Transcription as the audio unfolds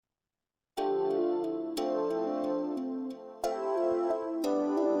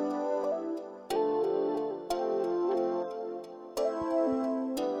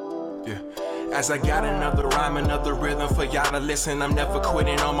As I got another rhyme, another rhythm for y'all to listen. I'm never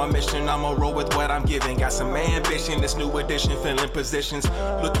quitting on my mission. I'ma roll with what I'm giving. Got some ambition, this new edition, filling positions.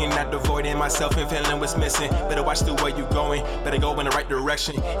 Looking at the void in myself and feeling what's missing. Better watch the way you going, better go in the right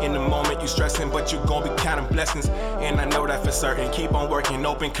direction. In the moment you stressing, but you gon' be counting blessings. And I know that for certain. Keep on working,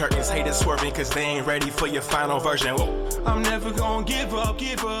 open curtains, haters swerving, cause they ain't ready for your final version. Whoa. I'm never gonna give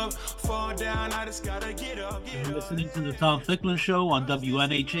up, fall down, I just gotta get up. You're listening to the Tom Ficklin Show on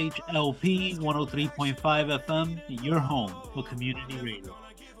WNHH LP 103.5 FM, your home for community radio.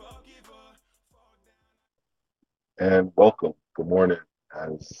 And welcome. Good morning.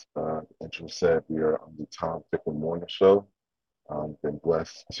 As the intro said, we are on the Tom Ficklin Morning Show. Been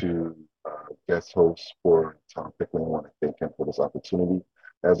blessed to guest host for Tom Ficklin. I want to thank him for this opportunity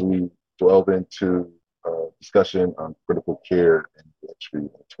as we delve into discussion on critical care and entry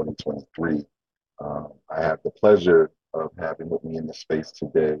in 2023. I have the pleasure of having with me in the space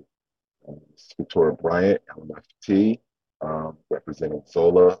today Victoria Bryant, LMFT, representing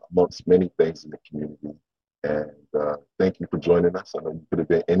Zola, amongst many things in the community. And thank you for joining us. I know you could have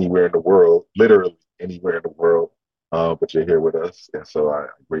been anywhere in the world, literally anywhere in the world, but you're here with us. And so I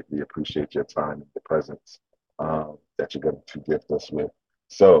greatly appreciate your time and the presence that you're going to gift us with.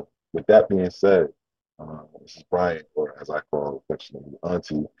 So with that being said, Mrs. Bryant, or as I call her affectionately,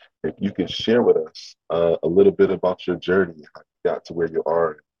 Auntie, if you could share with us a little bit about your journey, how you got to where you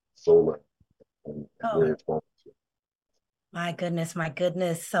are in Zola and where it's going to. My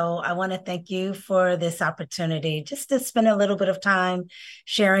goodness. So I want to thank you for this opportunity just to spend a little bit of time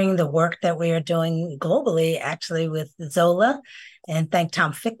sharing the work that we are doing globally, actually, with Zola. And thank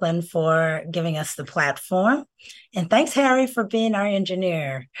Tom Ficklin for giving us the platform. And thanks, Harry, for being our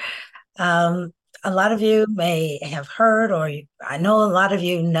engineer. A lot of you may have heard, or I know a lot of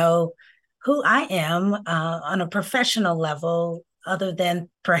you know who I am on a professional level, other than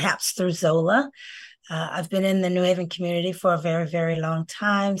perhaps through Zola. I've been in the New Haven community for a very, very long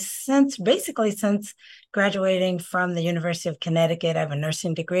time, since graduating from the University of Connecticut. I have a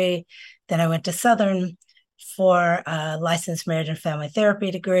nursing degree. Then I went to Southern for a licensed marriage and family therapy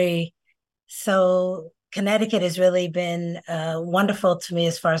degree. So Connecticut has really been wonderful to me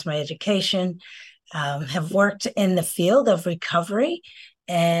as far as my education. Have worked in the field of recovery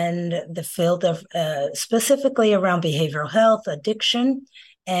and the field of specifically around behavioral health, addiction,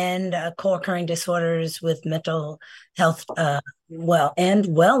 and co-occurring disorders with mental health, and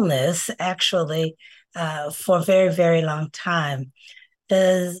wellness, actually, for a very, very long time.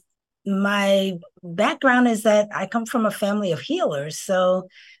 My background is that I come from a family of healers. So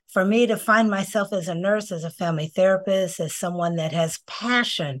for me to find myself as a nurse, as a family therapist, as someone that has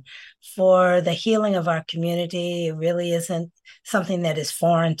passion for the healing of our community, it really isn't something that is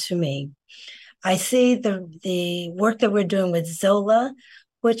foreign to me. I see the work that we're doing with Zola,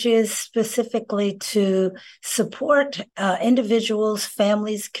 which is specifically to support individuals,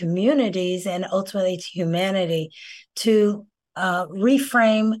 families, communities, and ultimately to humanity to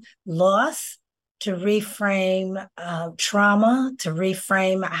reframe loss, to reframe trauma, to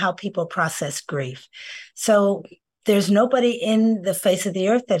reframe how people process grief. So there's nobody in the face of the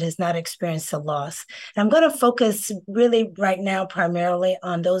earth that has not experienced a loss. And I'm going to focus really right now primarily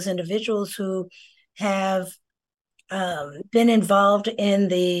on those individuals who have been involved in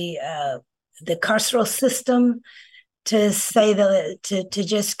the carceral system, to say that, to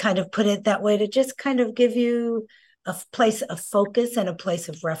just kind of put it that way, to just kind of give you a place of focus and a place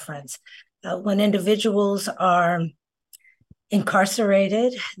of reference. When individuals are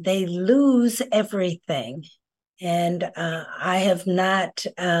incarcerated, they lose everything. And I have not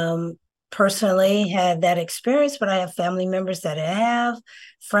personally had that experience, but I have family members that have,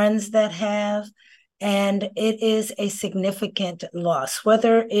 friends that have, and it is a significant loss,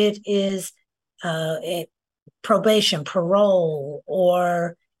 whether it is probation, parole,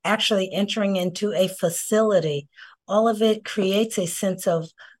 or actually entering into a facility. All of it creates a sense of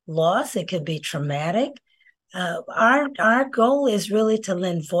loss. It could be traumatic. Our goal is really to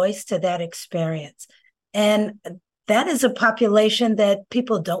lend voice to that experience. And that is a population that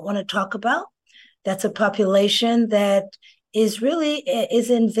people don't want to talk about. That's a population that is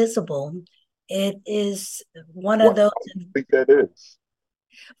invisible. It is one of those. Why do you think that is?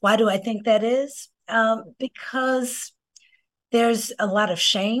 Why do I think that is? Because there's a lot of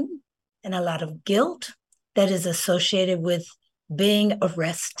shame and a lot of guilt that is associated with being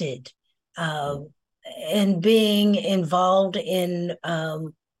arrested and being involved in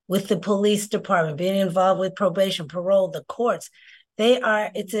with the police department, being involved with probation, parole, the courts.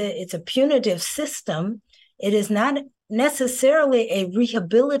 It's a punitive system. It is not necessarily a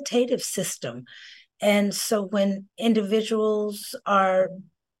rehabilitative system. And so when individuals are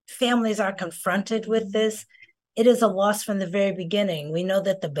families are confronted with this, it is a loss from the very beginning. We know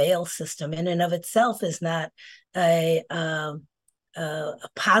that the bail system in and of itself is not a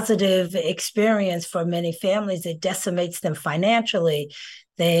positive experience for many families. It decimates them financially.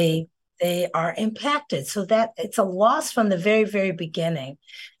 They are impacted. So that it's a loss from the very, very beginning.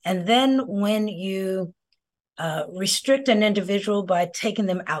 And then when you restrict an individual by taking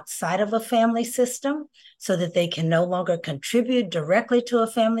them outside of a family system so that they can no longer contribute directly to a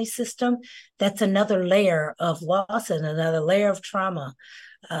family system, that's another layer of loss and another layer of trauma.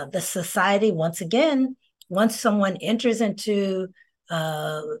 The society, once again, once someone enters into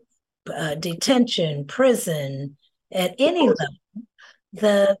detention, prison, at any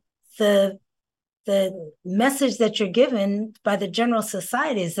level, the message that you're given by the general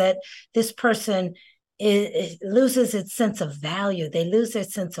society is that this person it loses its sense of value. They lose their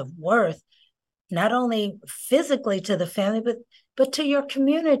sense of worth, not only physically to the family, but to your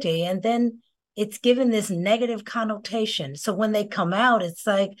community. And then it's given this negative connotation. So when they come out, it's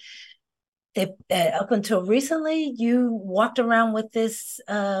like they up until recently, you walked around with this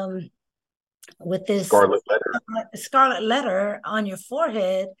scarlet letter on your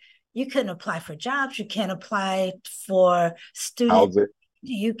forehead. You couldn't apply for jobs. You can't apply for student.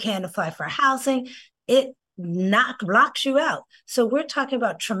 You can't apply for housing. It blocks you out. So we're talking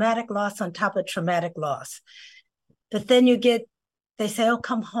about traumatic loss on top of traumatic loss. But then they say, oh,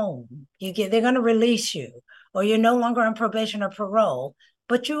 come home. They're going to release you, or you're no longer on probation or parole,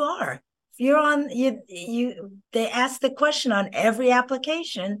 but you are. You're on, they ask the question on every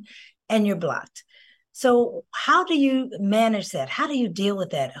application and you're blocked. So how do you manage that? How do you deal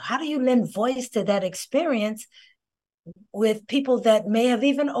with that? How do you lend voice to that experience with people that may have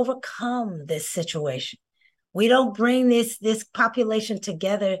even overcome this situation? We don't bring this population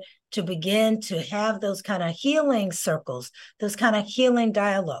together to begin to have those kind of healing circles, those kind of healing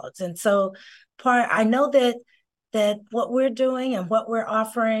dialogues. And so I know that what we're doing and what we're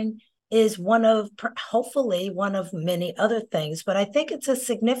offering is hopefully one of many other things, but I think it's a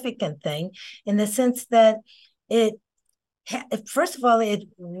significant thing in the sense that first of all, it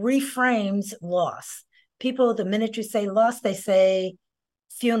reframes loss. People, the minute you say loss, they say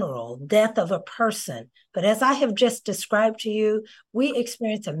funeral, death of a person. But as I have just described to you, we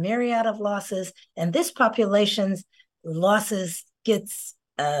experience a myriad of losses, and this population's losses gets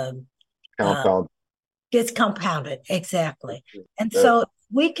compounded. Exactly. And so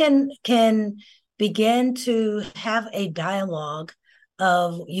we can begin to have a dialogue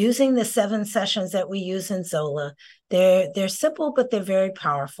of using the 7 sessions that we use in Zola. They're simple, but they're very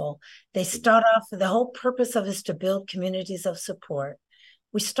powerful. They start off, the whole purpose of it is to build communities of support.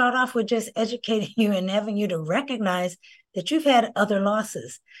 We start off with just educating you and having you to recognize that you've had other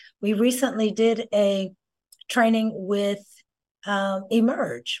losses. We recently did a training with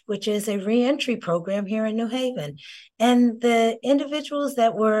Emerge, which is a reentry program here in New Haven. And the individuals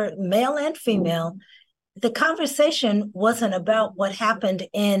that were male and female, the conversation wasn't about what happened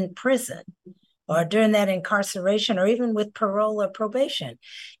in prison or during that incarceration or even with parole or probation.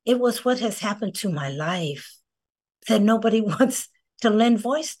 It was what has happened to my life that nobody wants to lend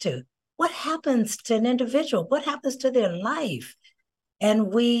voice to. What happens to an individual? What happens to their life?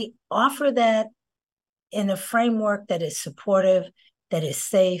 And we offer that in a framework that is supportive, that is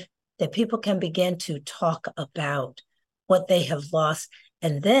safe, that people can begin to talk about what they have lost.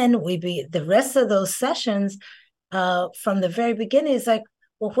 And then the rest of those sessions from the very beginning is like,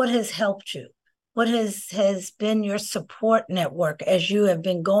 well, what has helped you? What has been your support network as you have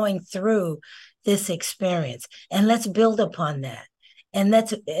been going through this experience? And let's build upon that. And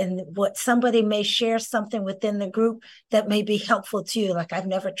what somebody may share something within the group that may be helpful to you. Like, I've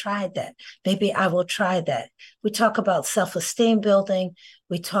never tried that. Maybe I will try that. We talk about self-esteem building.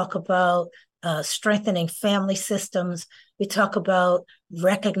 We talk about strengthening family systems. We talk about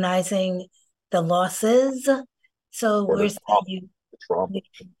recognizing the losses. So we're saying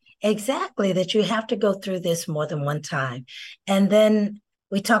exactly that you have to go through this more than one time. And then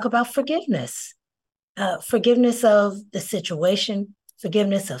we talk about forgiveness. Forgiveness of the situation,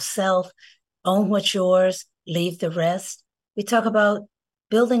 forgiveness of self, own what's yours, leave the rest. We talk about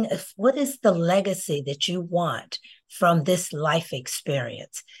building what is the legacy that you want from this life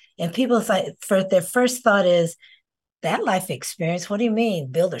experience. And people say, their first thought is, that life experience, what do you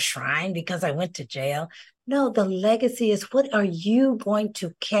mean? Build a shrine because I went to jail? No, the legacy is, what are you going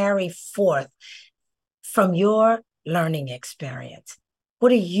to carry forth from your learning experience?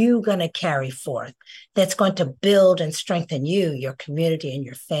 What are you going to carry forth that's going to build and strengthen you, your community, and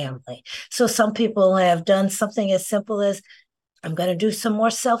your family? So some people have done something as simple as, I'm going to do some more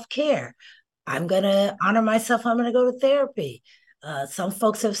self-care. I'm going to honor myself. I'm going to go to therapy. Some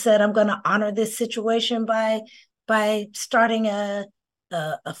folks have said, I'm going to honor this situation by starting a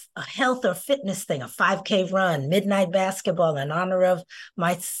health or fitness thing, a 5K run, midnight basketball in honor of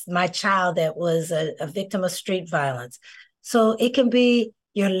my child that was a victim of street violence. So it can be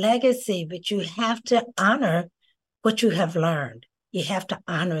your legacy, but you have to honor what you have learned. You have to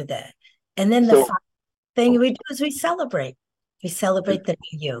honor that. And then the So, final thing we do is we celebrate. We celebrate the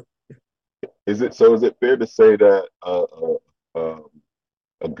new you. is it fair to say that um,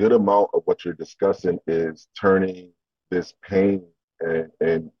 a good amount of what you're discussing is turning this pain,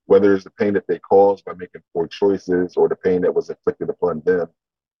 and whether it's the pain that they caused by making poor choices or the pain that was inflicted upon them,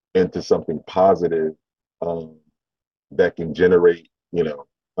 into something positive, um, that can generate,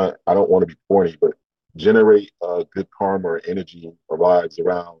 I don't want to be corny, but generate good karma or energy arrives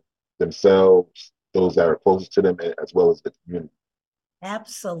around themselves, those that are closest to them, as well as the community.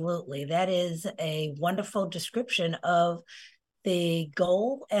 Absolutely. That is a wonderful description of the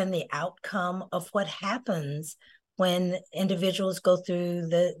goal and the outcome of what happens when individuals go through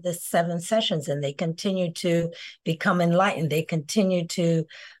the 7 sessions and they continue to become enlightened. They continue to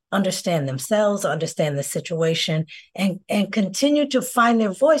understand themselves, understand the situation, and continue to find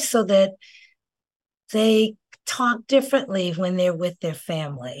their voice so that they talk differently when they're with their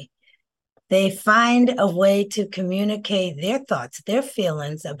family. They find a way to communicate their thoughts, their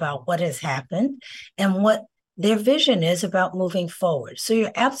feelings about what has happened and what their vision is about moving forward. So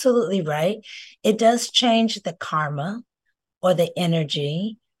you're absolutely right. It does change the karma or the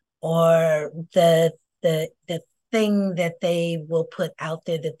energy or the thing that they will put out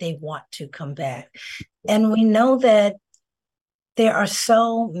there that they want to combat. And we know that there are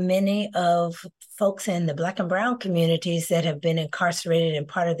so many of folks in the Black and Brown communities that have been incarcerated and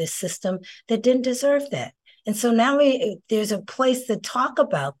part of this system that didn't deserve that. And so now there's a place to talk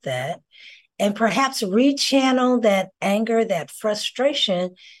about that and perhaps rechannel that anger, that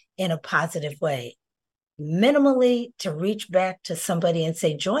frustration in a positive way. Minimally to reach back to somebody and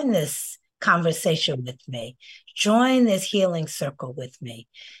say, join this conversation with me, join this healing circle with me.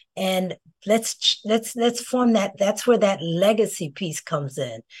 And let's form that. That's where that legacy piece comes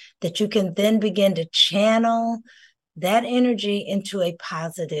in, that you can then begin to channel that energy into a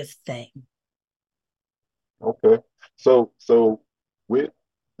positive thing. Okay. So with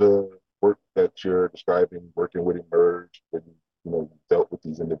the work that you're describing, working with Emerge, when you dealt with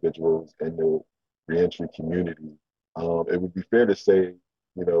these individuals in the reentry community, it would be fair to say,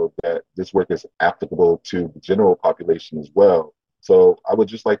 that this work is applicable to the general population as well. So I would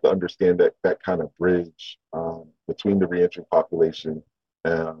just like to understand that kind of bridge, between the reentry population,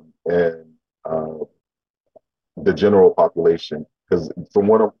 and the general population, because from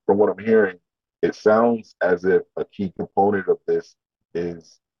what I'm hearing, it sounds as if a key component of this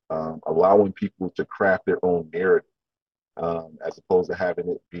is, allowing people to craft their own narrative, as opposed to having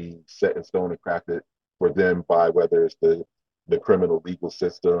it be set in stone and crafted for them by whether it's the criminal legal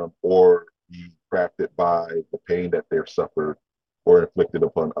system or be crafted by the pain that they've suffered or inflicted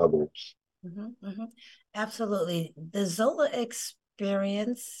upon others. Mm-hmm, mm-hmm. Absolutely. The Zola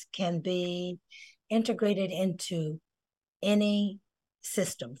experience can be integrated into any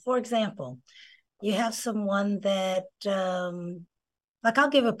system. For example, you have someone that, like I'll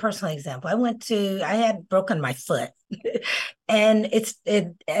give a personal example. I had broken my foot and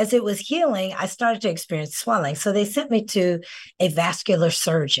as it was healing, I started to experience swelling. So they sent me to a vascular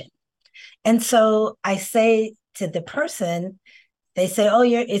surgeon. And so I say to the person, they say, oh,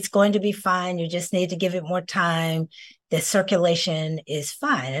 it's going to be fine. You just need to give it more time. The circulation is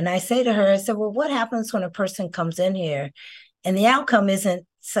fine. And I say to her, I said, well, what happens when a person comes in here and the outcome isn't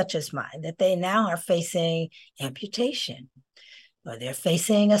such as mine, that they now are facing amputation or they're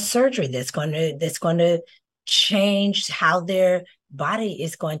facing a surgery that's going to change how their body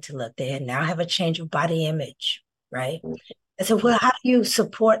is going to look. They now have a change of body image, right? And so, well, how do you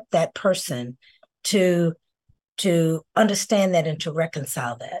support that person to understand that and to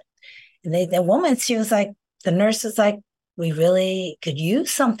reconcile that? And the woman, she was like, the nurse is like, we really could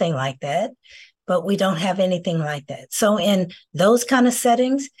use something like that, but we don't have anything like that. So in those kind of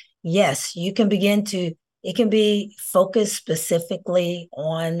settings, yes, you can it can be focused specifically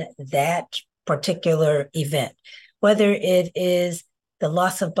on that particular event, whether it is the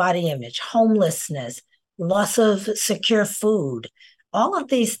loss of body image, homelessness, loss of secure food, all of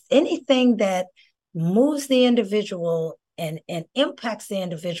these, anything that moves the individual and impacts the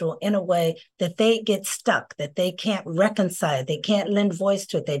individual in a way that they get stuck, that they can't reconcile, they can't lend voice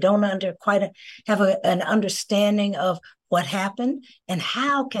to it, they don't quite have an understanding of what happened and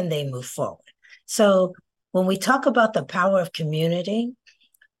how can they move forward. So when we talk about the power of community,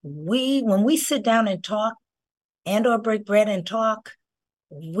 when we sit down and talk, and or break bread and talk,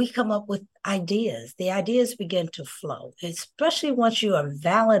 we come up with ideas. The ideas begin to flow, especially once you are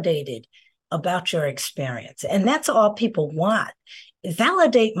validated about your experience. And that's all people want.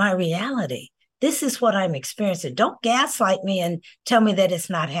 Validate my reality. This is what I'm experiencing. Don't gaslight me and tell me that it's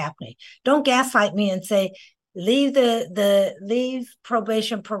not happening. Don't gaslight me and say, leave leave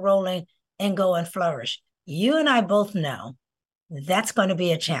probation, paroling, and go and flourish. You and I both know that's going to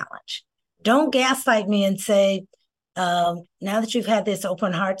be a challenge. Don't gaslight me and say, now that you've had this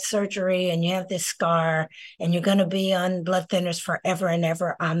open heart surgery and you have this scar and you're going to be on blood thinners forever and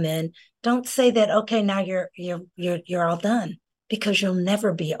ever, amen. Don't say that, okay, now you're all done, because you'll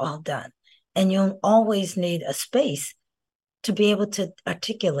never be all done. And you'll always need a space to be able to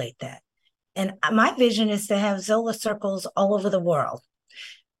articulate that. And my vision is to have Zola circles all over the world.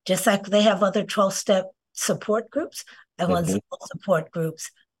 Just like they have other 12-step support groups, I want Zola support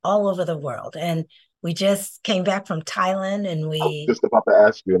groups all over the world. And we just came back from Thailand, and I was just about to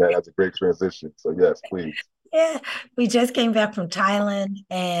ask you, and that's a great transition. So yes, please. Yeah, we just came back from Thailand,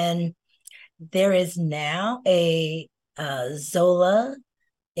 and there is now a Zola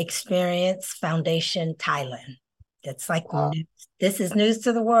Experience Foundation Thailand. That's like wow. This is news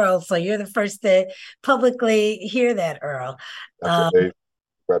to the world. So you're the first to publicly hear that, Earl. That's amazing.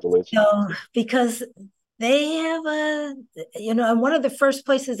 Congratulations. So, because they have and one of the first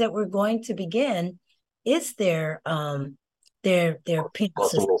places that we're going to begin is their penal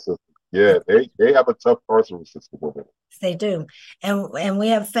system. Yeah, they have a tough carceral system over there. They do. And we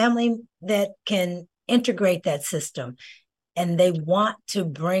have family that can integrate that system. And they want to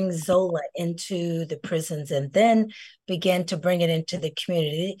bring Zola into the prisons and then begin to bring it into the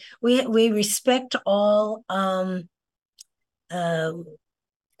community. We respect all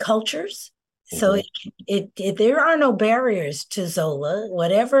cultures. So there are no barriers to Zola.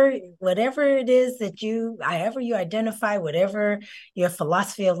 Whatever it is that however you identify, whatever your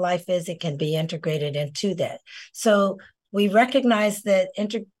philosophy of life is, it can be integrated into that. So we recognize that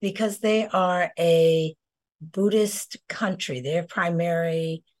because they are a Buddhist country, they're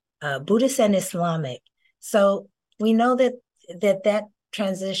primary Buddhist and Islamic. So we know that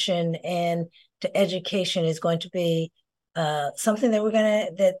transition and to education is going to be something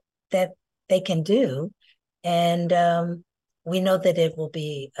that that they can do, and we know that it will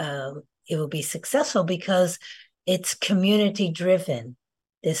be successful because it's community driven.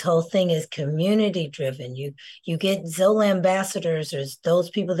 This whole thing is community driven. You get Zola ambassadors, or those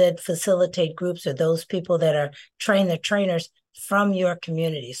people that facilitate groups, or those people that are the trainers from your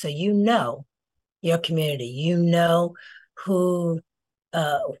community. So you know your community. You know who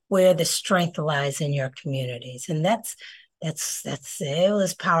where the strength lies in your communities, and that's it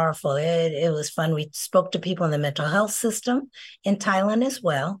was powerful. It was fun. We spoke to people in the mental health system in Thailand as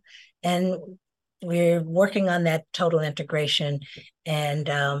well, and we're working on that total integration. And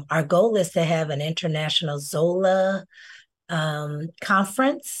our goal is to have an international Zola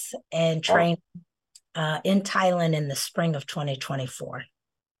conference and train in Thailand in the spring of 2024.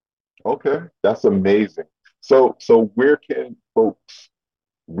 Okay, that's amazing. So where can folks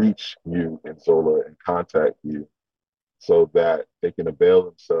reach you in Zola and contact you so that they can avail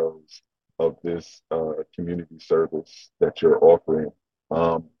themselves of this community service that you're offering,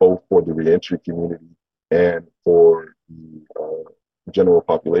 both for the reentry community and for the general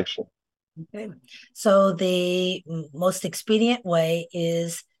population? Okay. So the most expedient way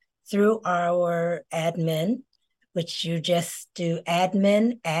is through our admin, which you just do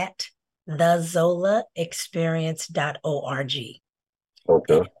admin at thezolaexperience.org.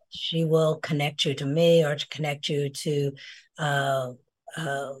 Okay. And she will connect you to me or to connect you to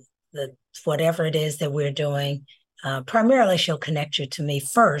whatever it is that we're doing. Primarily, she'll connect you to me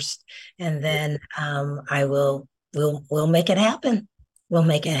first, and then we'll make it happen. We'll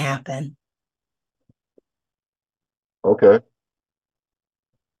make it happen. Okay.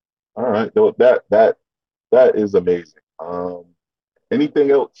 All right. That is amazing.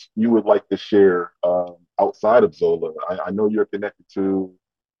 Anything else you would like to share outside of Zola? I know you're connected to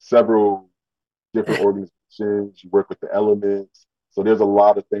several different organizations. You work with the Elements, so there's a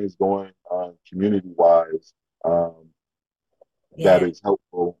lot of things going on community-wise that is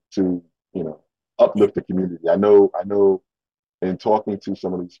helpful to uplift the community. I know. In talking to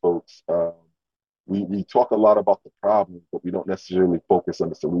some of these folks, we talk a lot about the problems, but we don't necessarily focus on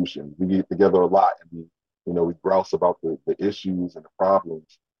the solutions. We get together a lot and we grouse about the issues and the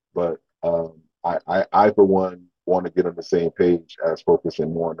problems, but I for one want to get on the same page as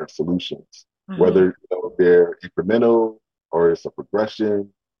focusing more on their solutions, whether they're incremental or it's a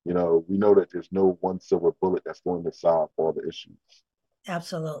progression. We know that there's no one silver bullet that's going to solve all the issues.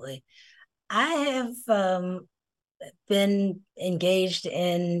 Absolutely. I have been engaged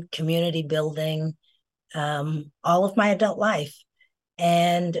in community building all of my adult life.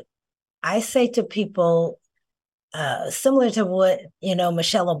 And I say to people, similar to what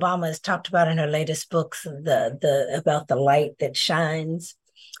Michelle Obama has talked about in her latest books, the about the light that shines,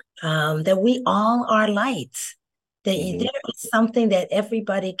 that we all are lights. That there is something that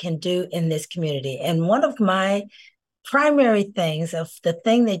everybody can do in this community. And one of my primary things of the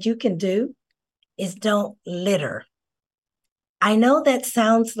thing that you can do is don't litter. I know that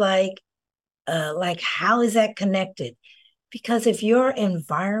sounds like how is that connected? Because if your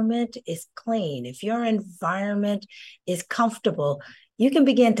environment is clean, if your environment is comfortable, you can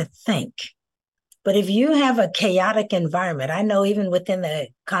begin to think. But if you have a chaotic environment, I know even within the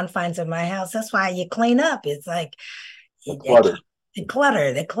confines of my house, that's why you clean up. It's like the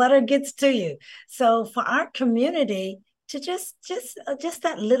clutter gets to you. So for our community to just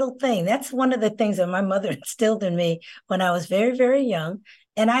that little thing, that's one of the things that my mother instilled in me when I was very, very young.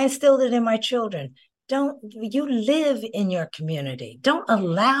 And I instilled it in my children. Don't you live in your community? Don't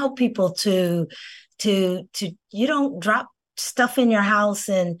allow people to you don't drop stuff in your house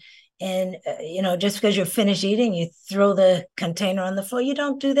and just because you're finished eating, you throw the container on the floor. You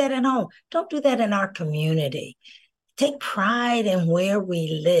don't do that at home. Don't do that in our community. Take pride in where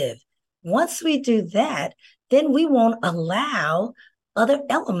we live. Once we do that, then we won't allow other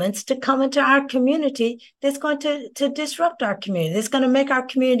elements to come into our community that's going to disrupt our community. That's going to make our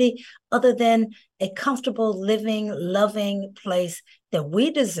community other than a comfortable, living, loving place that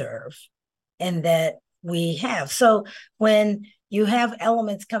we deserve and that we have. So when you have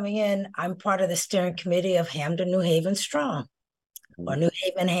elements coming in, I'm part of the steering committee of Hamden, New Haven Strong, or New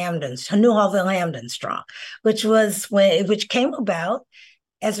Haven Hamden, Newhallville Hamden Strong, which came about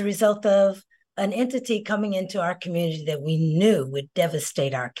as a result of an entity coming into our community that we knew would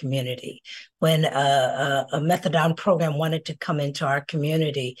devastate our community. When a methadone program wanted to come into our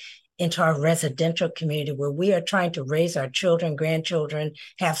community, into our residential community, where we are trying to raise our children, grandchildren,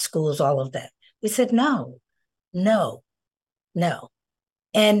 have schools, all of that. We said, no,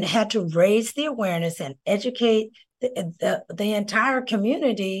 and had to raise the awareness and educate the entire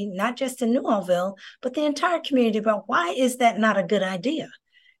community, not just in Newhallville, but the entire community about why is that not a good idea?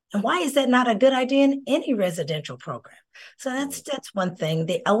 And why is that not a good idea in any residential program? So that's one thing.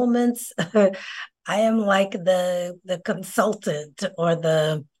 The elements, I am like the consultant or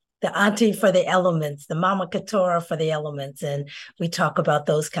the auntie for the elements, the mama Katora for the elements. And we talk about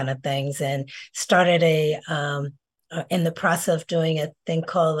those kind of things, and started in the process of doing a thing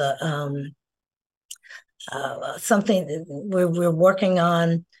called something we're working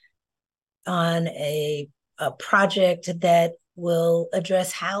on a project that will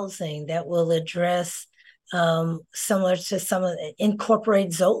address housing, that will address similar to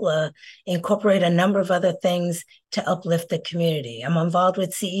incorporate Zola, incorporate a number of other things to uplift the community. I'm involved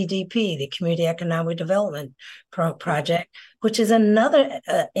with CEDP, the Community Economic Development Project, which is another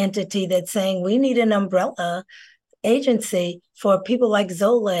entity that's saying we need an umbrella agency for people like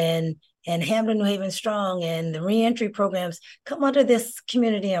Zola and Hamden New Haven Strong and the reentry programs come under this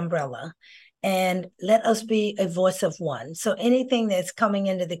community umbrella and let us be a voice of one. So anything that's coming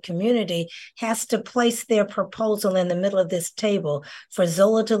into the community has to place their proposal in the middle of this table for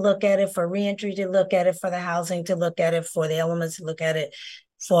Zola to look at it, for reentry to look at it, for the housing to look at it, for the elements to look at it,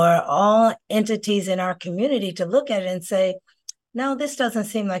 for all entities in our community to look at it and say, no, this doesn't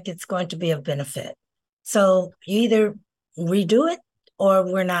seem like it's going to be of benefit. So you either redo it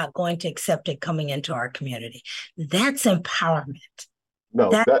or we're not going to accept it coming into our community. That's empowerment.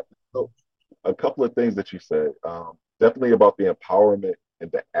 No, a couple of things that you said, definitely about the empowerment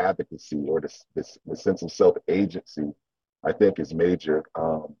and the advocacy or the sense of self-agency, I think is major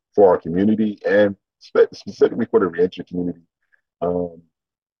for our community and specifically for the reentry community.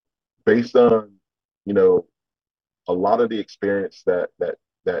 Based on, a lot of the experience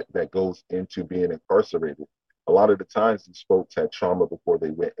that goes into being incarcerated. A lot of the times these folks had trauma before they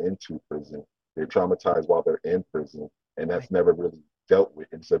went into prison. They're traumatized while they're in prison, and that's never really dealt with.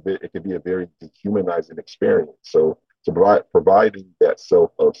 And so it can be a very dehumanizing experience. So to providing that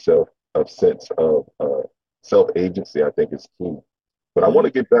sense of self-agency, I think is key. But I want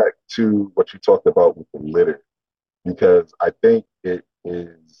to get back to what you talked about with the litter, because I think it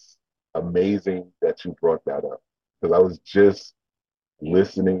is amazing that you brought that up. Because I was just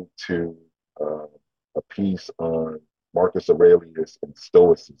listening to a piece on Marcus Aurelius and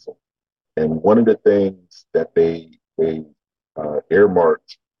Stoicism. And one of the things that they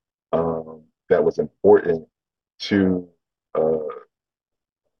earmarked that was important to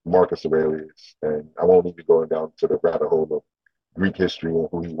Marcus Aurelius, and I won't even go down to the rabbit hole of Greek history and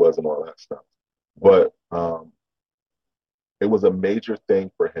who he was and all that stuff. But it was a major thing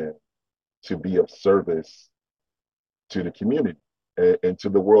for him to be of service to the community and to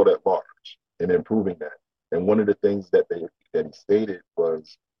the world at large in improving that. And one of the things that he stated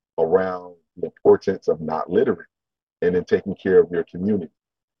was around the importance of not littering and in taking care of your community.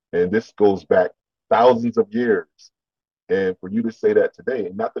 And this goes back thousands of years. And for you to say that today,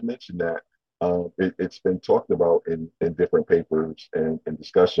 and not to mention that it's been talked about in different papers and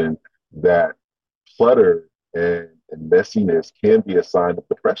discussion that clutter and messiness can be a sign of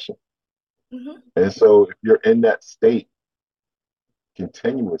depression. Mm-hmm. And so if you're in that state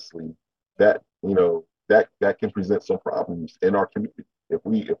continuously, that that can present some problems in our community. If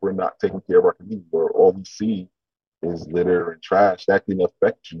we're not taking care of our community, or all we see is litter and trash, that can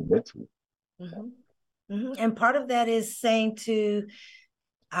affect you mentally. Mm-hmm. Mm-hmm. And part of that is saying to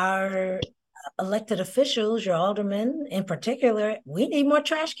our elected officials, your aldermen in particular, we need more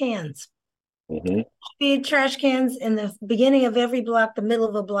trash cans. Mm-hmm. Be trash cans in the beginning of every block, the middle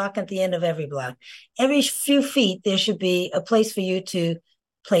of a block, at the end of every block. Every few feet, there should be a place for you to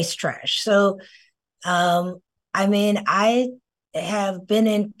place trash. So, I mean, I have been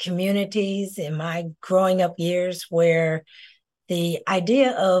in communities in my growing up years where the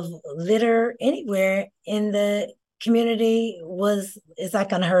idea of litter anywhere in the community is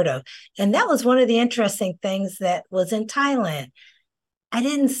like unheard of. And that was one of the interesting things that was in Thailand. I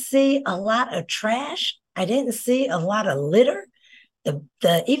didn't see a lot of trash. I didn't see a lot of litter.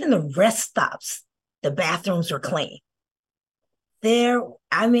 Even the rest stops, the bathrooms were clean.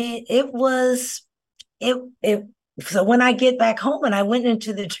 So when I get back home and I went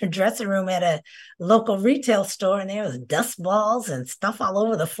into the dressing room at a local retail store and there was dust balls and stuff all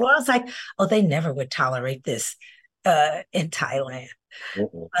over the floor, I was like, oh, they never would tolerate this in Thailand.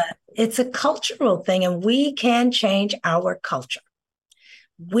 Mm-hmm. But it's a cultural thing, and we can change our culture.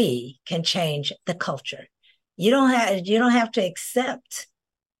 We can change the culture. You don't have to accept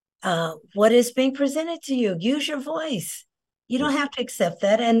what is being presented to you. Use your voice. You don't have to accept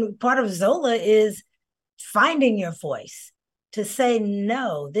that. And part of Zola is finding your voice to say,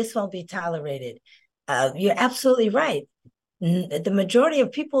 no, this won't be tolerated. You're absolutely right. The majority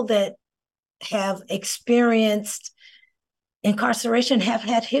of people that have experienced incarceration have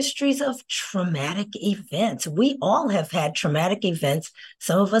had histories of traumatic events. We all have had traumatic events.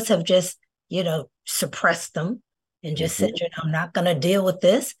 Some of us have just, suppressed them and just said, I'm not going to deal with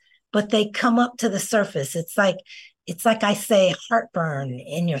this, but they come up to the surface. It's like I say, heartburn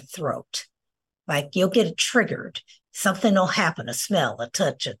in your throat. Like you'll get triggered. Something will happen, a smell, a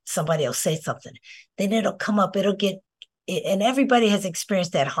touch, somebody will say something. Then it'll come up, and everybody has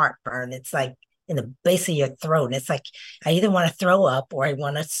experienced that heartburn. It's like in the base of your throat. And it's like, I either want to throw up or I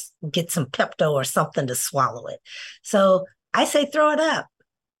want to get some Pepto or something to swallow it. So I say, throw it up.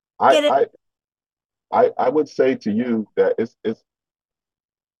 I would say to you that it's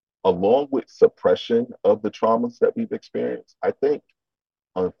along with suppression of the traumas that we've experienced, I think,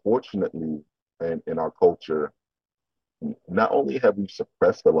 unfortunately, and in our culture, not only have we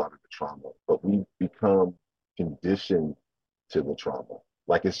suppressed a lot of the trauma, but we've become conditioned to the trauma.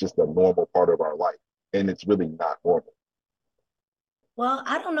 Like it's just a normal part of our life, and it's really not normal. Well,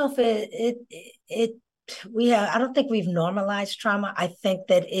 I don't know if I don't think we've normalized trauma. I think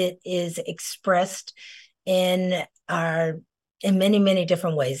that it is expressed in many, many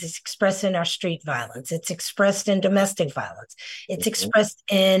different ways. It's expressed in our street violence. It's expressed in domestic violence. It's expressed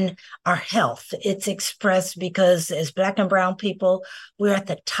in our health. It's expressed because as Black and brown people, we're at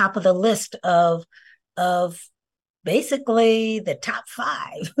the top of the list of basically the top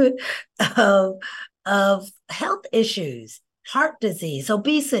 5 of health issues, heart disease,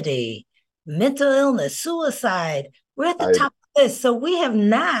 obesity, mental illness, suicide. We're at the top of this. So we have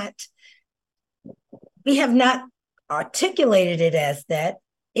not articulated it as that.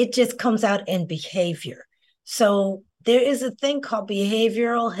 It just comes out in behavior. So there is a thing called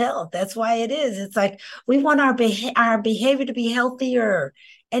behavioral health. That's why it is. It's like we want our behavior to be healthier,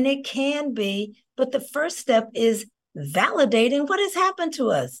 and it can be. But the first step is validating what has happened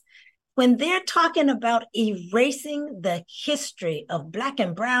to us. When they're talking about erasing the history of Black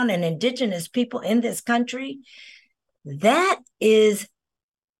and brown and indigenous people in this country, that is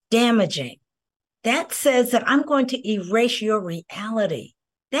damaging. That says that I'm going to erase your reality.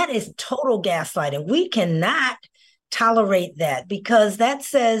 That is total gaslighting. We cannot tolerate that, because that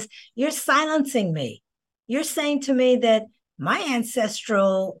says you're silencing me. You're saying to me that my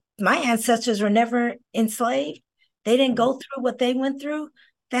ancestors were never enslaved. They didn't go through what they went through.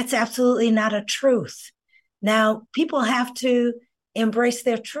 That's absolutely not a truth. Now, people have to embrace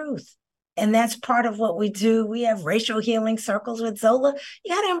their truth. And that's part of what we do. We have racial healing circles with Zola.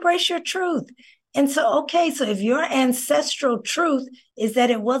 You got to embrace your truth. And so, okay, so if your ancestral truth is that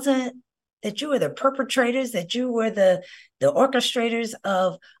it wasn't that you were the perpetrators, that you were the orchestrators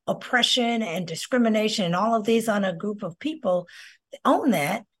of oppression and discrimination and all of these on a group of people, own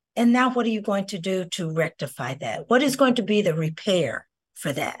that. And now what are you going to do to rectify that? What is going to be the repair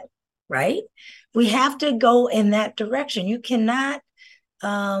for that, right? We have to go in that direction. You cannot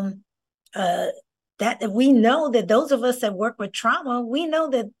that we know that those of us that work with trauma, we know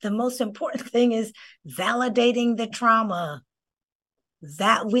that the most important thing is validating the trauma.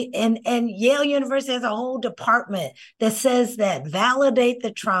 That we and Yale University has a whole department that says that validate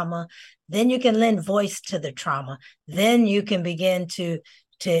the trauma, then you can lend voice to the trauma. Then you can begin to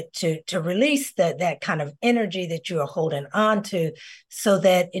release that kind of energy that you are holding on to, so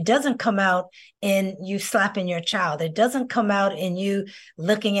that it doesn't come out in you slapping your child. It doesn't come out in you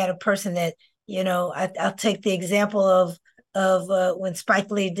looking at a person that, you know, I'll take the example of when Spike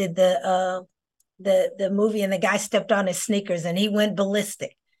Lee did the movie and the guy stepped on his sneakers and he went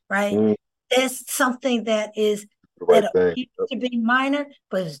ballistic, right? It's something that is right that appears to be minor,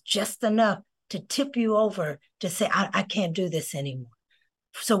 but it's just enough to tip you over to say, I can't do this anymore.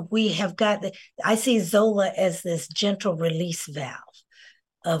 So we have got, I see Zola as this gentle release valve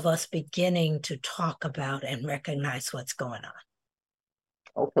of us beginning to talk about and recognize what's going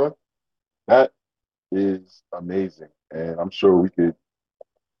on. Okay. That is amazing. And I'm sure we could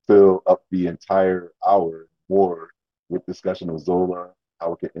fill up the entire hour more with discussion of Zola,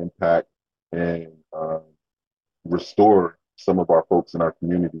 how it can impact and restore some of our folks in our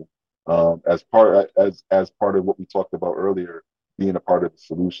community. As part of what we talked about earlier, being a part of the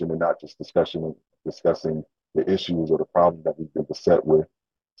solution and not just discussing the issues or the problems that we've been beset with.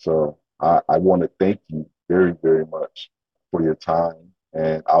 So I want to thank you very, very much for your time.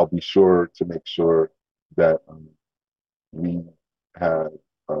 And I'll be sure to make sure that we have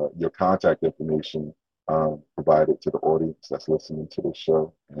your contact information provided to the audience that's listening to the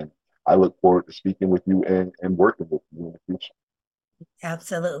show. And I look forward to speaking with you and working with you in the future.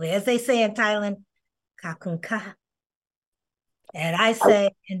 Absolutely. As they say in Thailand, kakunka. And I say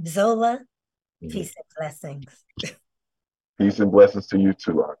in Zola, peace and blessings. Peace and blessings to you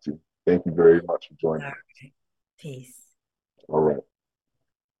too, Auntie. Thank you very much for joining us. Right. Peace. All right.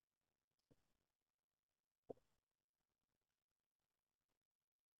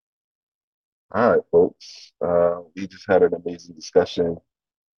 All right, folks. We just had an amazing discussion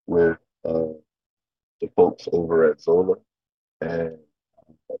with the folks over at Zola, and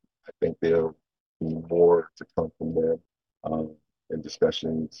I think there'll be more to come from them in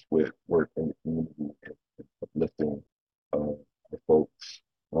discussions with work in the community and uplifting the folks.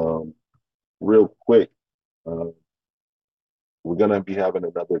 Real quick, we're going to be having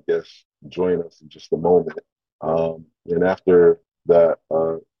another guest join us in just a moment. And after that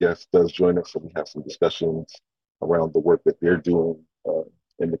guest does join us, so we have some discussions around the work that they're doing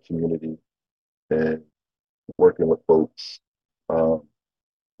in the community and working with folks. I'm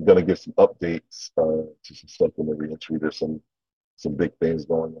going to give some updates to some stuff in the reentry. There's some big things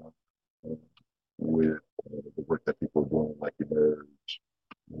going on with the work that people are doing, like Emerge,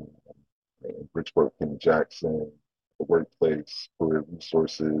 in Bridgeport, Kenny Jackson, the workplace, career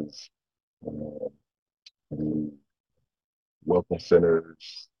resources, the welcome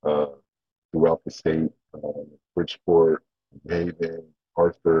centers throughout the state, Bridgeport, Haven,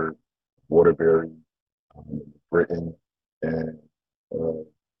 Hartford, Waterbury, Britain, and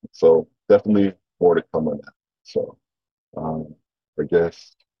so definitely more to come on that. So I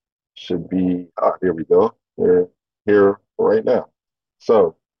guess should be, here we go. We're here right now.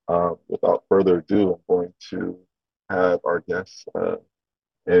 So without further ado, I'm going to have our guests,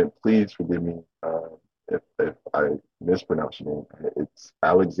 and please forgive me if I mispronounce your name. It's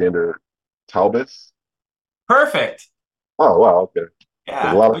Alexander Talbis. Perfect. Oh, wow, okay.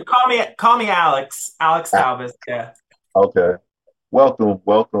 Yeah, but call me Alex Talbis. Yeah. Okay. Welcome,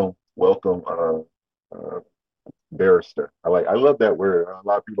 barrister. I love that word. A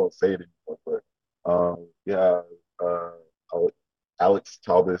lot of people don't say it anymore, but yeah, Alex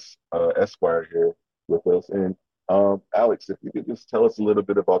Talbis, Esquire here with us. And Alex, if you could just tell us a little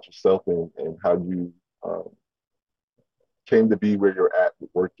bit about yourself and how you came to be where you're at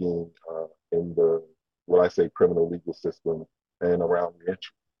working in the, what I say, criminal legal system and around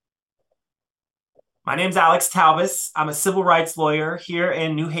reentry. My name's Alex Talbis. I'm a civil rights lawyer here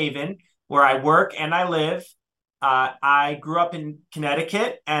in New Haven, where I work and I live. I grew up in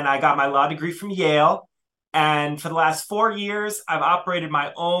Connecticut and I got my law degree from Yale. And for the last 4 years, I've operated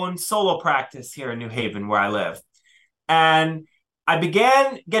my own solo practice here in New Haven, where I live. And I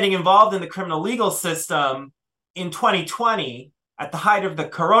began getting involved in the criminal legal system in 2020. at the height of the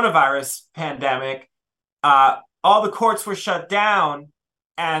coronavirus pandemic, all the courts were shut down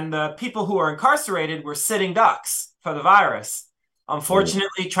and the people who were incarcerated were sitting ducks for the virus.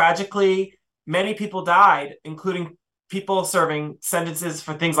 Unfortunately, tragically, many people died, including people serving sentences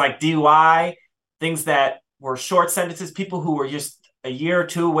for things like DUI, things that were short sentences, people who were just a year or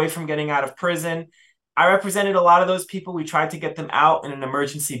two away from getting out of prison. I represented a lot of those people. We tried to get them out on an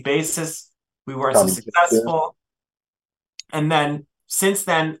emergency basis. We weren't so successful. And then since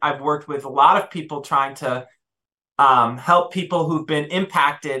then, I've worked with a lot of people trying to help people who've been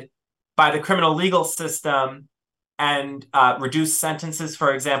impacted by the criminal legal system and reduce sentences.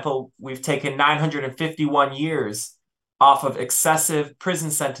 For example, we've taken 951 years off of excessive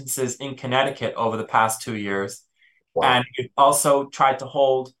prison sentences in Connecticut over the past 2 years. Wow. And we've also tried to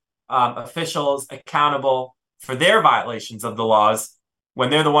hold officials accountable for their violations of the laws when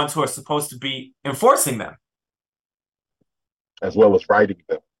they're the ones who are supposed to be enforcing them. As well as writing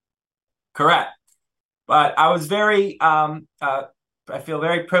them. Correct. But I was I feel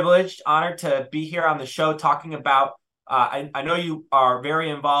very privileged, honored to be here on the show talking about, I know you are very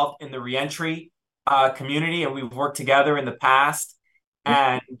involved in the reentry community, and we've worked together in the past.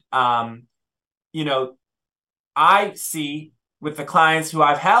 And, I see with the clients who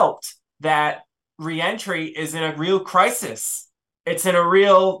I've helped that reentry is in a real crisis. It's in a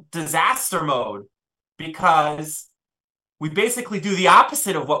real disaster mode because we basically do the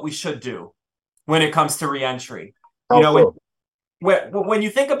opposite of what we should do when it comes to reentry. When you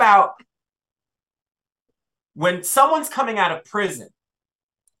think about when someone's coming out of prison,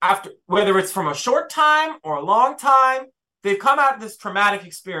 after whether it's from a short time or a long time, they've come out of this traumatic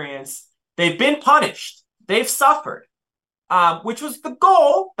experience. They've been punished. They've suffered, which was the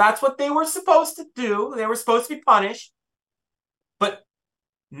goal. That's what they were supposed to do. They were supposed to be punished. But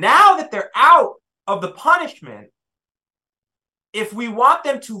now that they're out of the punishment, if we want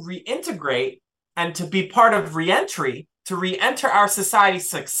them to reintegrate and to be part of reentry, to re-enter our society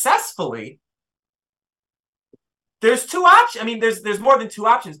successfully, there's two options. I mean, there's more than two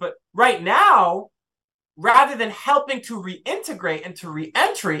options, but right now, rather than helping to reintegrate into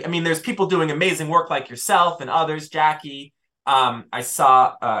re-entry, I mean, there's people doing amazing work like yourself and others, Jackie. I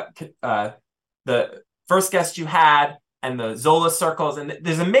saw the first guest you had and the Zola circles, and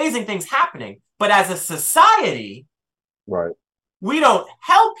there's amazing things happening. But as a society, right, we don't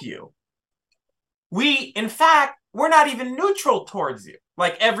help you. In fact, we're not even neutral towards you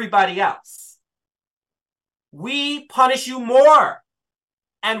like everybody else. We punish you more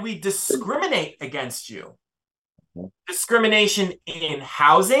and we discriminate against you. Discrimination in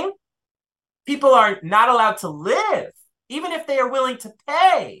housing. People are not allowed to live, even if they are willing to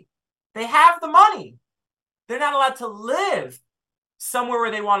pay. They have the money. They're not allowed to live somewhere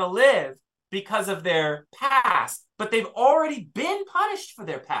where they want to live because of their past, but they've already been punished for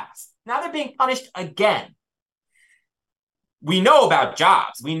their past. Now they're being punished again. We know about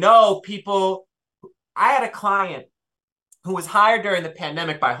jobs. We know people. I had a client who was hired during the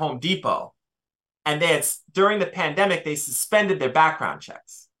pandemic by Home Depot, and during the pandemic, they suspended their background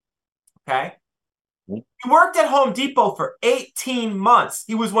checks. Okay? He worked at Home Depot for 18 months.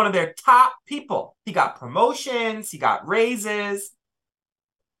 He was one of their top people. He got promotions, he got raises,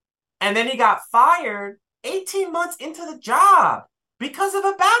 and then he got fired 18 months into the job because of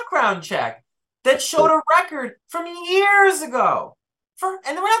a background check that showed a record from years ago.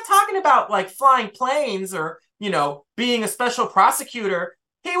 And we're not talking about like flying planes or, being a special prosecutor.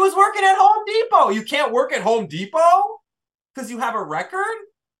 He was working at Home Depot. You can't work at Home Depot because you have a record?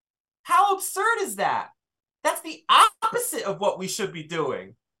 How absurd is that? That's the opposite of what we should be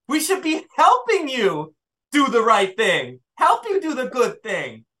doing. We should be helping you do the right thing, help you do the good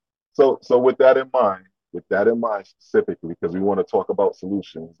thing. So with that in mind specifically, because we want to talk about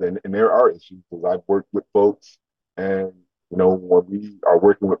solutions, and there are issues, because I've worked with folks, and when we are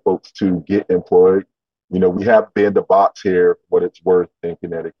working with folks to get employed, we have banned the box here, what it's worth in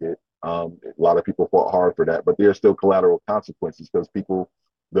Connecticut. A lot of people fought hard for that, but there are still collateral consequences because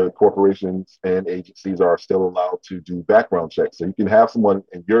the corporations and agencies are still allowed to do background checks. So you can have someone,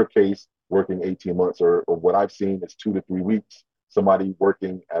 in your case, working 18 months, or what I've seen is 2 to 3 weeks, somebody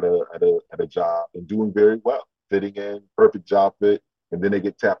working at a job and doing very well, fitting in, perfect job fit, and then they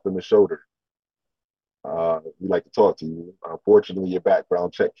get tapped on the shoulder. We'd like to talk to you. Unfortunately, your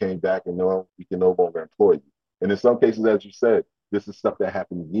background check came back and we can no longer employ you. And in some cases, as you said, this is stuff that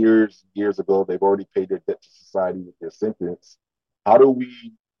happened years ago. They've already paid their debt to society with their sentence. How do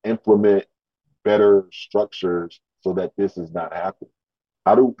we implement better structures so that this is not happening?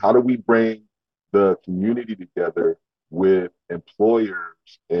 How do we bring the community together with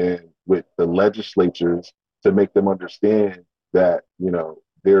employers and with the legislatures to make them understand that,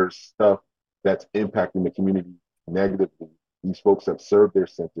 there's stuff that's impacting the community negatively. These folks have served their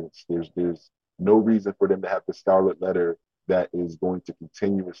sentence. There's no reason for them to have the scarlet letter that is going to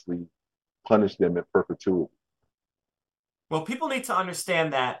continuously punish them in perpetuity. Well, people need to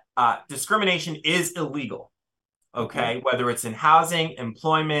understand that discrimination is illegal, okay? Mm-hmm. Whether it's in housing,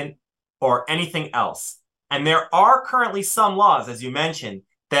 employment, or anything else. And there are currently some laws, as you mentioned,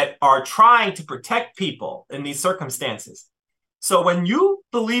 that are trying to protect people in these circumstances. So when you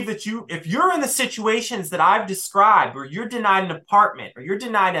believe that if you're in the situations that I've described, where you're denied an apartment or you're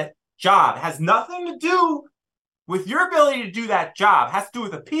denied a job, it has nothing to do with your ability to do that job, it has to do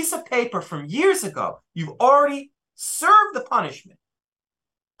with a piece of paper from years ago. You've already served the punishment.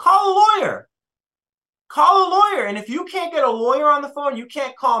 Call a lawyer. Call a lawyer. And if you can't get a lawyer on the phone, you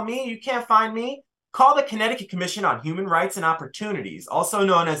can't call me, you can't find me, call the Connecticut Commission on Human Rights and Opportunities, also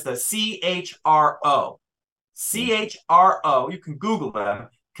known as the CHRO. CHRO, you can Google them,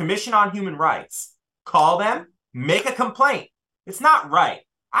 Commission on Human Rights. Call them, make a complaint. It's not right.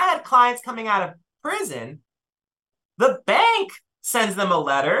 I had clients coming out of prison. The bank sends them a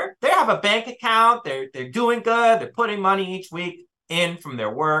letter. They have a bank account. They're doing good. They're putting money each week in from their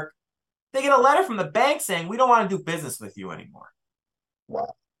work. They get a letter from the bank saying, we don't want to do business with you anymore.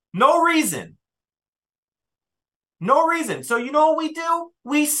 Wow. No reason. No reason. So you know what we do?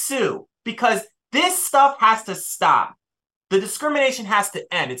 We sue, because this stuff has to stop. The discrimination has to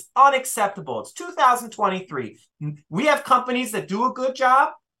end. It's unacceptable. It's 2023. We have companies that do a good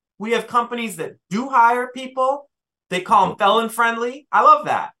job. We have companies that do hire people. They call them felon friendly. I love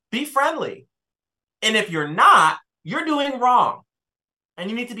that. Be friendly. And if you're not, you're doing wrong. And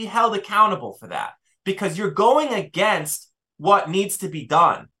you need to be held accountable for that, because you're going against what needs to be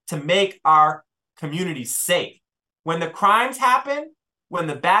done to make our communities safe. When the crimes happen, when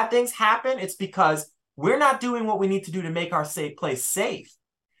the bad things happen, it's because we're not doing what we need to do to make our safe place safe.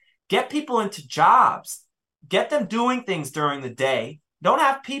 Get people into jobs. Get them doing things during the day. Don't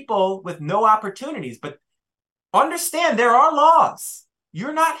have people with no opportunities, but understand there are laws.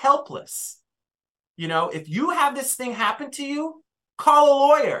 You're not helpless. If you have this thing happen to you, call a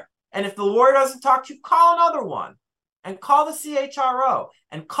lawyer. And if the lawyer doesn't talk to you, call another one. And call the CHRO.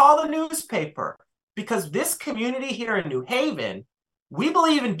 And call the newspaper. Because this community here in New Haven, we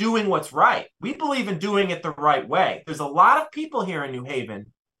believe in doing what's right. We believe in doing it the right way. There's a lot of people here in New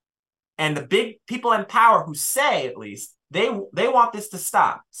Haven, and the big people in power who say, at least, they want this to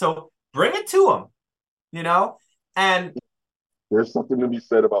stop. So bring it to them, and there's something to be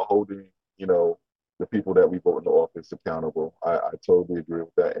said about holding, the people that we vote into office accountable. I totally agree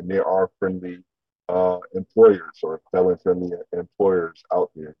with that. And there are friendly employers or felon-friendly employers out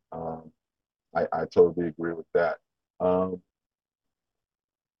there. I totally agree with that.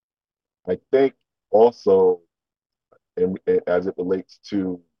 I think also, and as it relates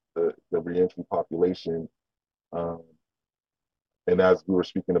to the reentry population, and as we were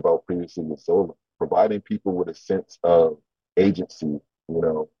speaking about previously with Zola, providing people with a sense of agency,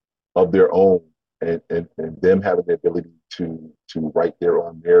 of their own, and them having the ability to write their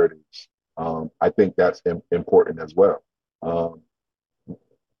own narratives. I think that's important as well.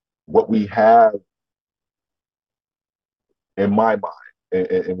 What we have in my mind,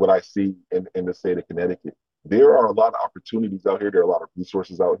 and what I see in the state of Connecticut, there are a lot of opportunities out here. There are a lot of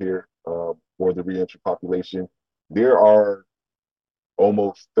resources out here for the reentry population. There are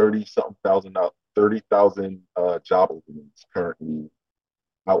almost 30,000 job openings currently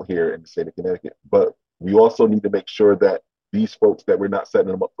out here in the state of Connecticut. But we also need to make sure that these folks, that we're not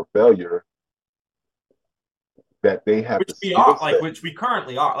setting them up for failure, that they have which we are, like, which we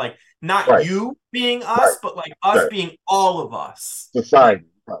currently are, like, not right. You being us, right. But like us right. Being all of us, society,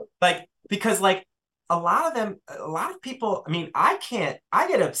 right. Like, because like a lot of people, I mean, I get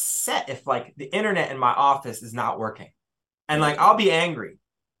upset if like the internet in my office is not working, and like I'll be angry,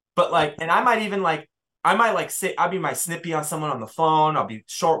 but like, and I might say, I'll be my snippy on someone on the phone, I'll be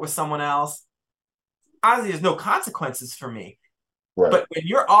short with someone else. Honestly, there's no consequences for me, right. But when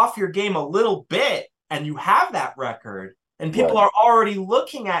you're off your game a little bit, and you have that record, and people right. Are already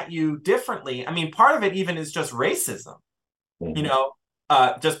looking at you differently. I mean, part of it even is just racism.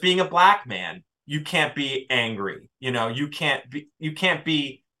 Mm-hmm. Just being a black man, you can't be angry. You can't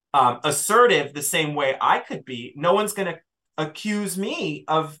be assertive the same way I could be. No one's going to accuse me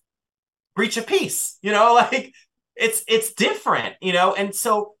of breach of peace. Like it's different. And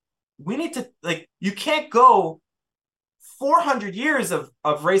so we need to, like, you can't go 400 years of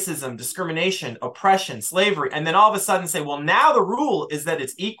racism, discrimination, oppression, slavery, and then all of a sudden say, well, now the rule is that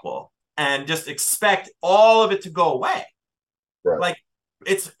it's equal, and just expect all of it to go away. Right. Like,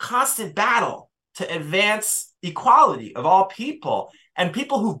 it's a constant battle. to advance equality of all people. And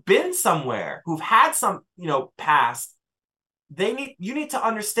people who've been somewhere, who've had some, past, you need to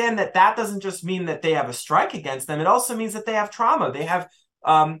understand that doesn't just mean that they have a strike against them. It also means that they have trauma. They have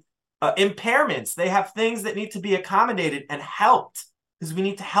impairments. They have things that need to be accommodated and helped, because we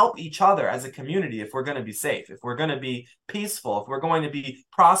need to help each other as a community if we're going to be safe, if we're going to be peaceful, if we're going to be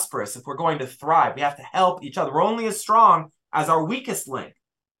prosperous, if we're going to thrive. We have to help each other. We're only as strong as our weakest link.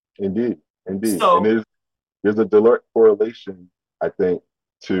 Indeed. So, and there's a direct correlation, I think,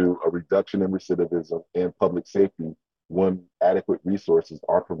 to a reduction in recidivism and public safety when adequate resources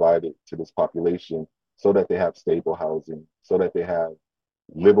are provided to this population so that they have stable housing, so that they have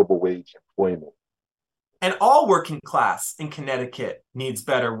livable wage employment. And all working class in Connecticut needs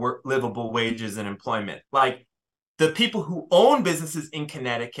better livable wages and employment. Like the people who own businesses in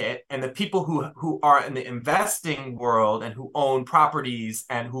Connecticut and the people who are in the investing world and who own properties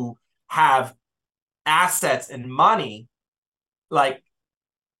and who have assets and money, like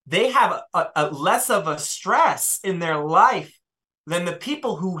they have a less of a stress in their life than the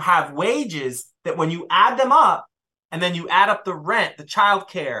people who have wages that when you add them up and then you add up the rent, the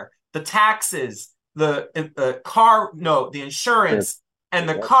childcare, the taxes, the car note, the insurance, and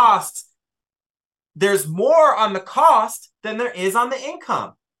the costs, there's more on the cost than there is on the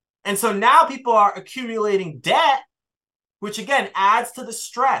income. And so now people are accumulating debt, which again adds to the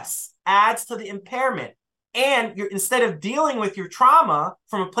stress, adds to the impairment. And instead of dealing with your trauma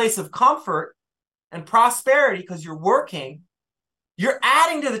from a place of comfort and prosperity because you're working, you're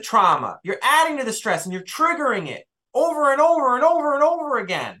adding to the trauma, you're adding to the stress, and you're triggering it over and over and over and over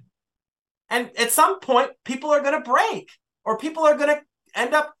again. And at some point, people are going to break, or people are going to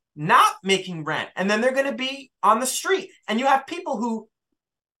end up not making rent, and then they're going to be on the street. And you have people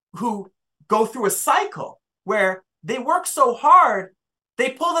who go through a cycle where they work so hard,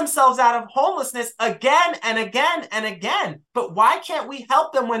 they pull themselves out of homelessness again and again and again. But why can't we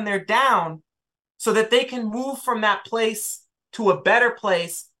help them when they're down so that they can move from that place to a better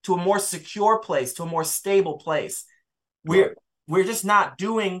place, to a more secure place, to a more stable place? We're just not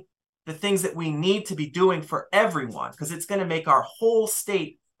doing the things that we need to be doing for everyone, because it's going to make our whole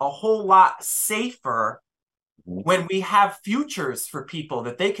state a whole lot safer when we have futures for people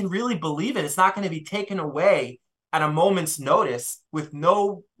that they can really believe in. It's not going to be taken away at a moment's notice with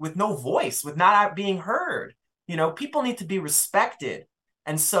no voice, with not being heard. People need to be respected.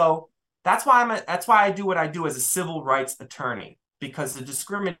 And so that's why I do what I do as a civil rights attorney, because the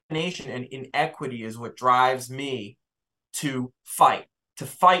discrimination and inequity is what drives me to fight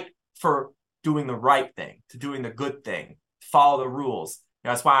for doing the right thing, to doing the good thing, follow the rules.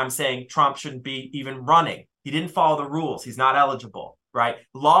 That's why I'm saying Trump shouldn't be even running. He didn't follow the rules. He's not eligible, right?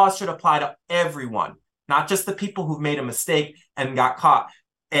 Laws should apply to everyone, not just the people who've made a mistake and got caught.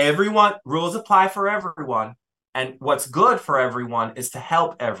 Everyone, rules apply for everyone. And what's good for everyone is to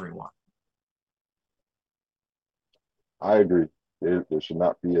help everyone. I agree. There should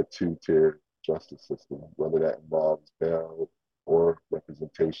not be a two-tier justice system, whether that involves bail or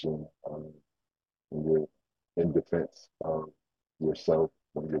representation when you're in defense of yourself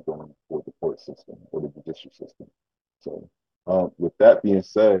when you're going for the court system or the judicial system. So with that being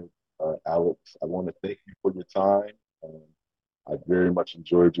said, Alex, I want to thank you for your time. I very much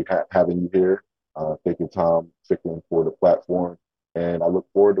enjoyed having you here. Thanking Tom Ficklin for the platform, and I look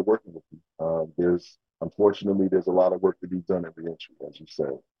forward to working with you. Unfortunately, there's a lot of work to be done in reentry, as you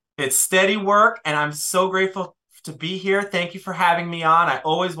said. It's steady work, and I'm so grateful to be here. Thank you for having me on. I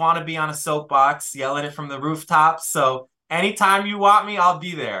always want to be on a soapbox, yelling it from the rooftops. So anytime you want me, I'll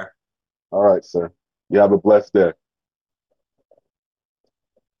be there. All right, sir. You have a blessed day.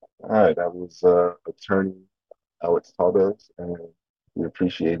 All right, that was attorney Alex Talbes, and we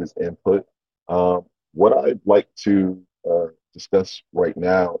appreciate his input. What I'd like to discuss right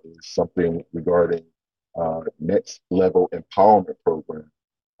now is something regarding Next Level Empowerment Program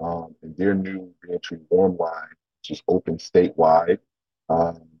and their new reentry warm line, which is open statewide.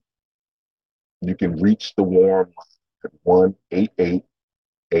 You can reach the warm line at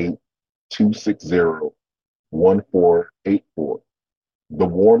 1-888-260-1484. The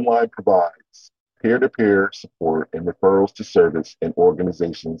warm line provides peer-to-peer support and referrals to service and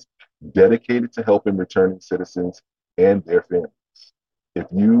organizations dedicated to helping returning citizens and their families. If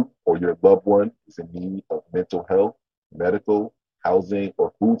you or your loved one is in need of mental health, medical, housing,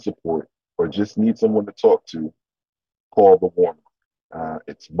 or food support, or just need someone to talk to, call the warm line.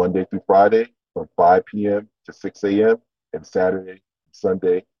 It's Monday through Friday from 5 p.m. to 6 a.m. and Saturday and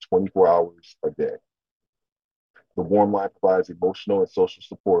Sunday, 24 hours a day. The Warm Line provides emotional and social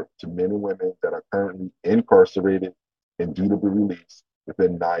support to men and women that are currently incarcerated and due to be released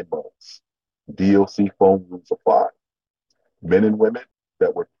within 9 months. DOC phone rules apply. Men and women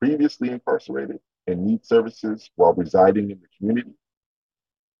that were previously incarcerated and need services while residing in the community,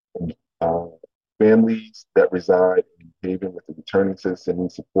 and families that reside in Haven with a returning citizen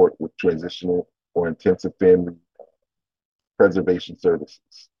need support with transitional or intensive family preservation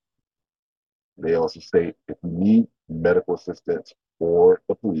services. They also state if you need medical assistance or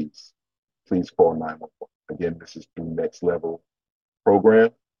the police, please call 911. Again, this is through Next Level program,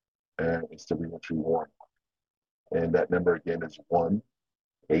 and it's the reentry warrant. And that number again is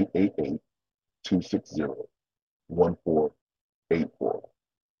 1-888-260-1484.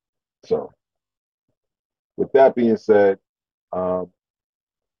 So, with that being said, you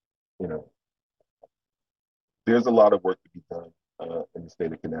know, there's a lot of work to be done in the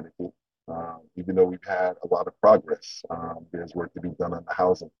state of Connecticut. Even though we've had a lot of progress, there's work to be done on the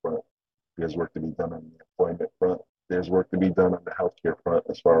housing front. There's work to be done on the employment front. There's work to be done on the healthcare front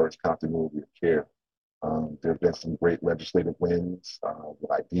as far as continuity of care. There have been some great legislative wins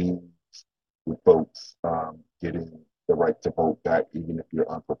with IDs, with folks getting the right to vote back, even if you're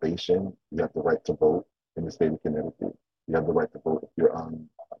on probation. You have the right to vote in the state of Connecticut. You have the right to vote if you're on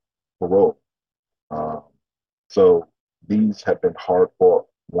parole. So these have been hard fought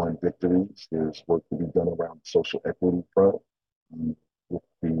won victories. There's work to be done around the social equity front with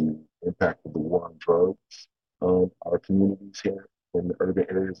the impact of the war on drugs on our communities here in the urban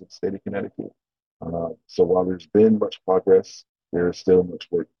areas of the state of Connecticut. So while there's been much progress, there is still much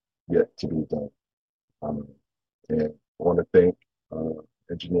work yet to be done. And I want to thank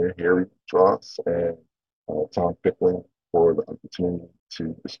Engineer Harry Dross and Tom Ficklin for the opportunity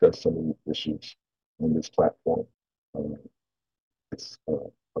to discuss some of these issues on this platform. It's a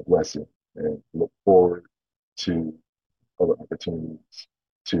blessing, and look forward to other opportunities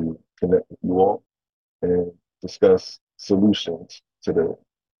to connect with you all and discuss solutions to the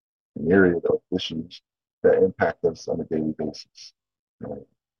myriad of issues that impact us on a daily basis.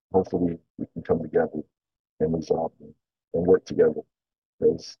 Hopefully, we can come together and resolve them and work together.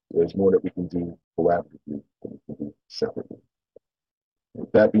 There's more that we can do collaboratively than we can do separately.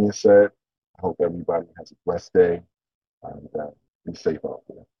 With that being said, I hope everybody has a blessed day and be safe out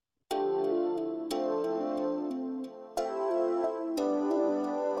there.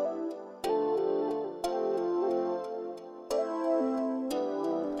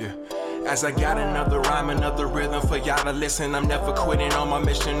 As I got another rhyme, another rhythm for y'all to listen. I'm never quitting on my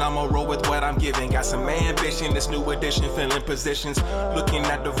mission. I'ma roll with what I'm giving. Got some ambition, this new edition, filling positions. Looking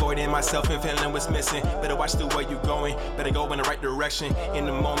at the void in myself and feeling what's missing. Better watch the way you going, better go in the right direction. In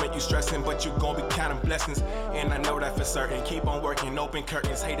the moment you stressing, but you gon' be counting blessings. And I know that for certain. Keep on working, open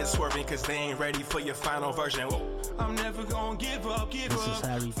curtains, haters swerving, cause they ain't ready for your final version. Whoa. I'm never gonna give up. This is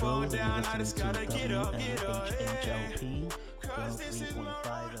Harry Earl, and you're listening to WNHHLP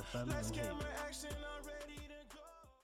 103.5 FM.